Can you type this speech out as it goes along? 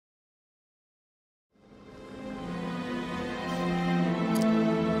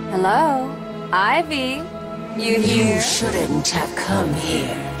Hello? Ivy? You here? You shouldn't have come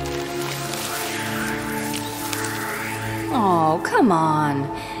here. Oh, come on.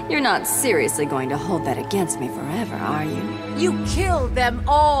 You're not seriously going to hold that against me forever, are you? You killed them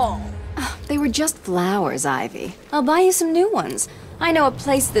all! They were just flowers, Ivy. I'll buy you some new ones. I know a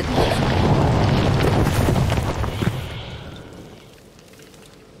place that...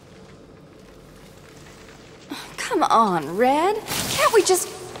 Come on, Red. Can't we just...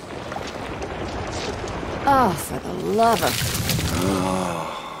 Oh, for the love of...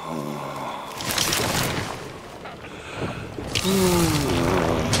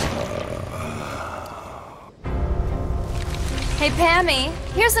 Hey, Pammy,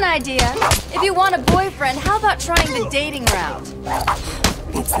 here's an idea. If you want a boyfriend, how about trying the dating route?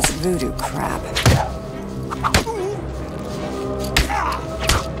 It's this voodoo crap.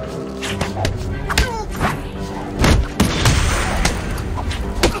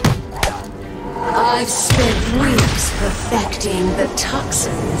 I've spent weeks perfecting the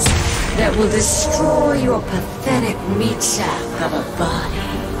toxins that will destroy your pathetic meat sack of a body.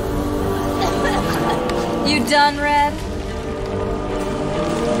 You done, Red?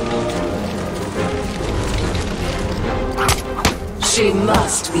 She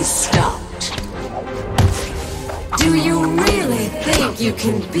must be stopped. Do you really think you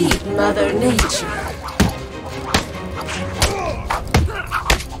can beat Mother Nature?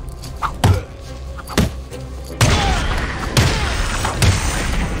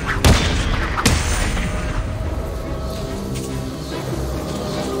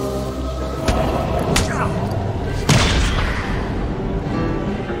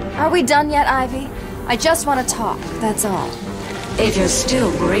 Are we done yet, Ivy? I just want to talk, that's all. If you're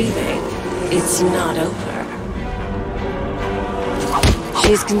still breathing, it's not over.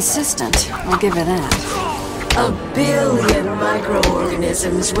 She's consistent, I'll give her that. 1 billion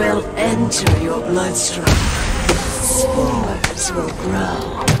microorganisms will enter your bloodstream. Spores will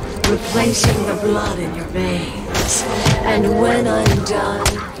grow, replacing the blood in your veins. And when I'm done,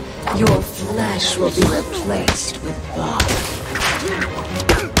 your flesh will be replaced with bone.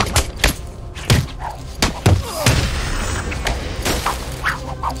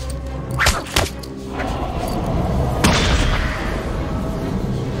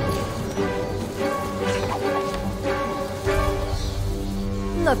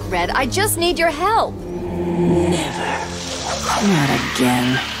 Look, Red, I just need your help. Never. Not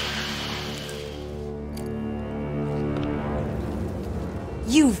again.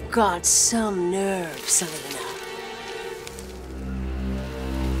 You've got some nerve, Selena.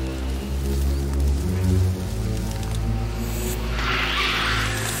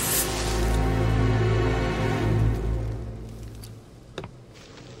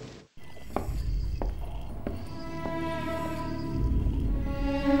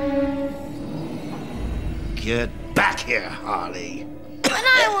 Get back here, Harley. And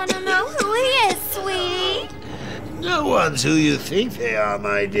I want to know who he is, sweetie. No one's who you think they are,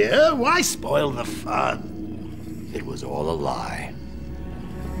 my dear. Why spoil the fun? It was all a lie.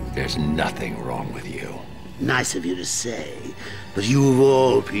 There's nothing wrong with you. Nice of you to say, but you of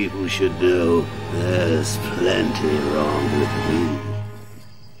all people should know there's plenty wrong with me.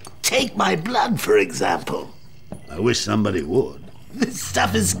 Take my blood, for example. I wish somebody would. This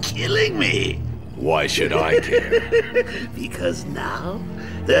stuff is killing me. Why should I care? Because now,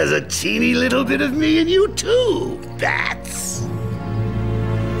 there's a teeny little bit of me in you too, bats.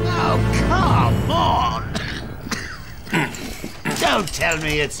 Oh, come on. Don't tell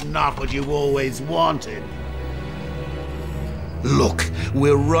me it's not what you always wanted. Look,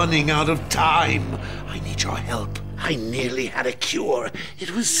 we're running out of time. I need your help. I nearly had a cure.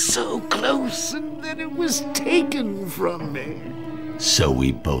 It was so close, and then it was taken from me. So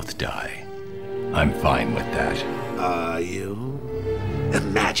we both die. I'm fine with that. Are you?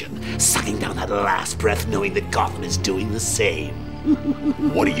 Imagine sucking down that last breath knowing that Gotham is doing the same.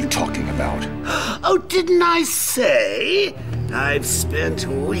 What are you talking about? Oh, didn't I say? I've spent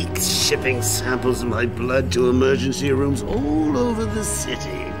weeks shipping samples of my blood to emergency rooms all over the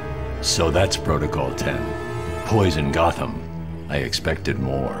city. So that's Protocol 10. Poison Gotham. I expected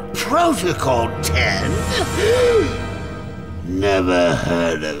more. Protocol 10? Never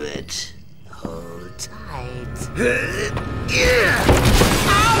heard of it. Hold tight.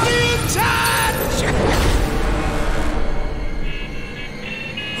 I'll be in touch!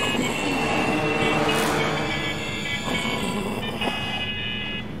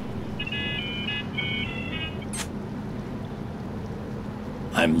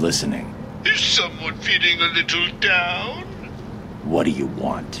 I'm listening. Is someone feeling a little down? What do you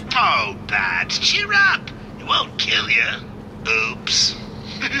want? Oh, Bat, cheer up. It won't kill you. Oops.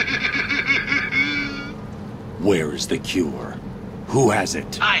 Where is the cure? Who has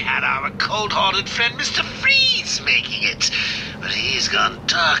it? I had our cold-hearted friend Mr. Freeze making it, but he's gone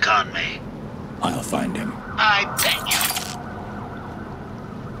dark on me. I'll find him. I bet you.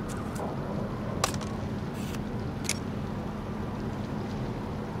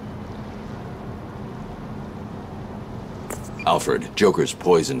 Alfred, Joker's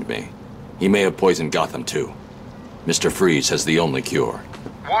poisoned me. He may have poisoned Gotham too. Mr. Freeze has the only cure.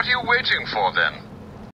 What are you waiting for then?